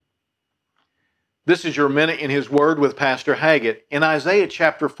This is your Minute in His Word with Pastor Haggett. In Isaiah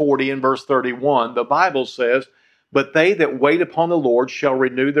chapter 40 and verse 31, the Bible says, "But they that wait upon the Lord shall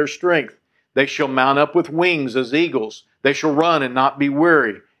renew their strength. They shall mount up with wings as eagles. They shall run and not be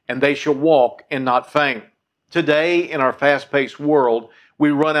weary, and they shall walk and not faint." Today, in our fast-paced world,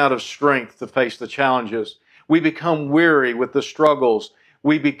 we run out of strength to face the challenges. We become weary with the struggles.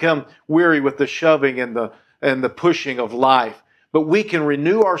 We become weary with the shoving and the pushing of life. But we can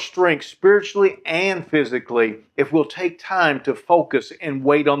renew our strength spiritually and physically if we'll take time to focus and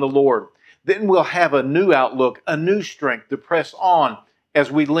wait on the Lord. Then we'll have a new outlook, a new strength to press on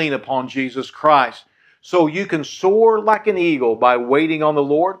as we lean upon Jesus Christ. So you can soar like an eagle by waiting on the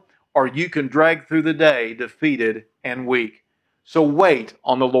Lord, or you can drag through the day defeated and weak. So wait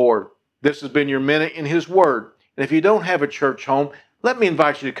on the Lord. This has been your Minute in His Word. And if you don't have a church home, let me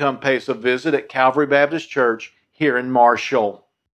invite you to come pay us a visit at Calvary Baptist Church here in Marshall.